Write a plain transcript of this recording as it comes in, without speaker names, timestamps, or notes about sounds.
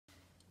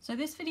So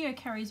this video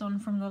carries on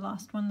from the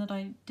last one that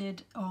I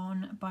did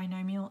on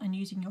binomial and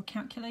using your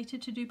calculator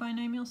to do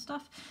binomial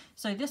stuff.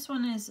 So this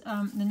one is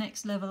the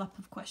next level up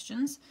of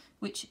questions,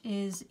 which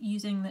is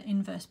using the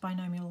inverse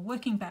binomial,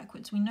 working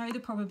backwards. We know the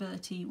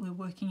probability, we're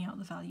working out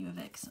the value of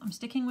x. I'm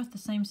sticking with the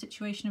same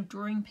situation of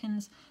drawing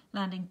pins,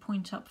 landing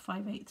point up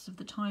 5/8 of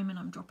the time, and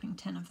I'm dropping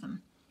 10 of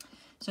them.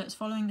 So it's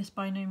following this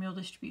binomial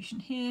distribution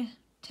here.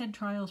 10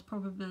 trials,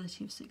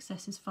 probability of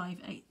success is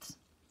 5/8.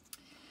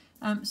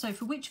 So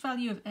for which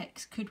value of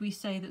x could we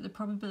say that the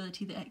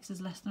probability that x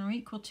is less than or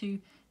equal to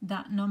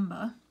that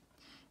number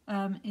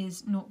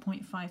is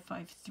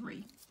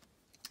 0.553?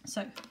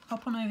 So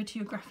hop on over to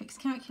your graphics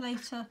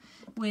calculator.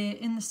 We're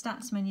in the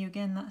stats menu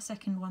again, that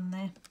second one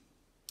there.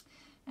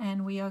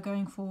 And we are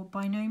going for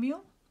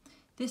binomial.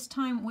 This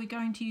time we're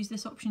going to use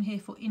this option here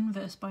for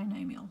inverse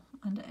binomial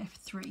under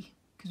F3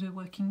 because we're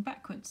working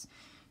backwards.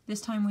 This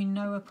time we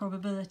know a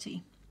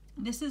probability.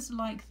 This is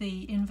like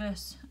the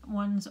inverse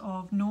ones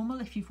of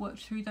normal, if you've worked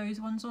through those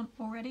ones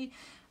already.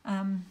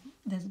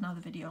 There's another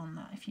video on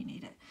that if you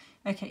need it.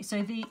 Okay,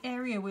 so the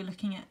area we're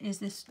looking at is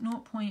this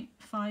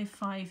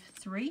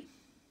 0.553.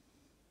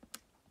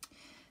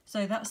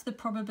 So that's the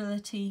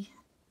probability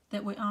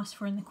that we're asked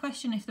for in the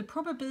question. If the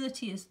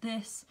probability is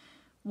this,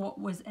 what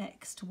was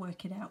x to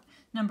work it out?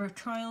 Number of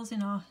trials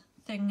in our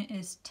thing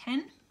is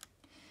 10,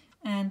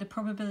 and the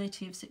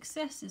probability of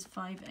success is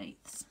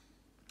 5/8.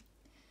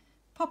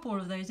 Pop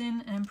all of those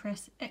in and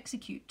press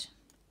execute.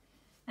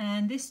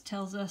 And this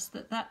tells us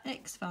that that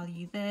x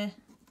value there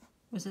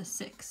was a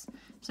 6.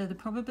 So the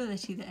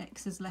probability that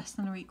x is less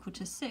than or equal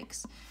to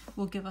 6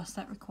 will give us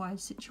that required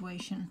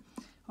situation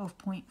of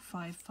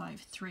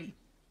 0.553.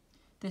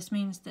 This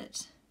means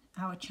that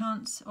our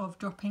chance of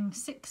dropping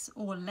 6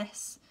 or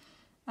less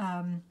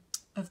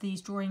of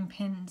these drawing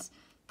pins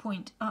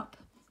point up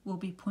will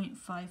be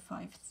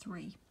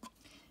 0.553.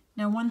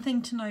 Now, one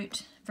thing to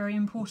note, very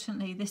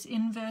importantly, this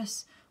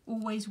inverse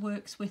always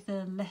works with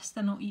a less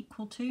than or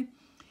equal to.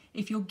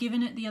 If you're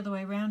given it the other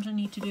way around, you'll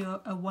need to do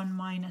a 1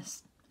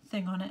 minus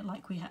thing on it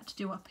like we had to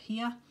do up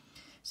here.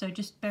 So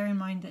just bear in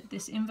mind that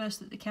this inverse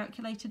that the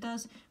calculator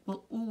does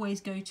will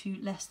always go to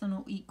less than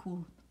or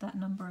equal that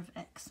number of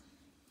x.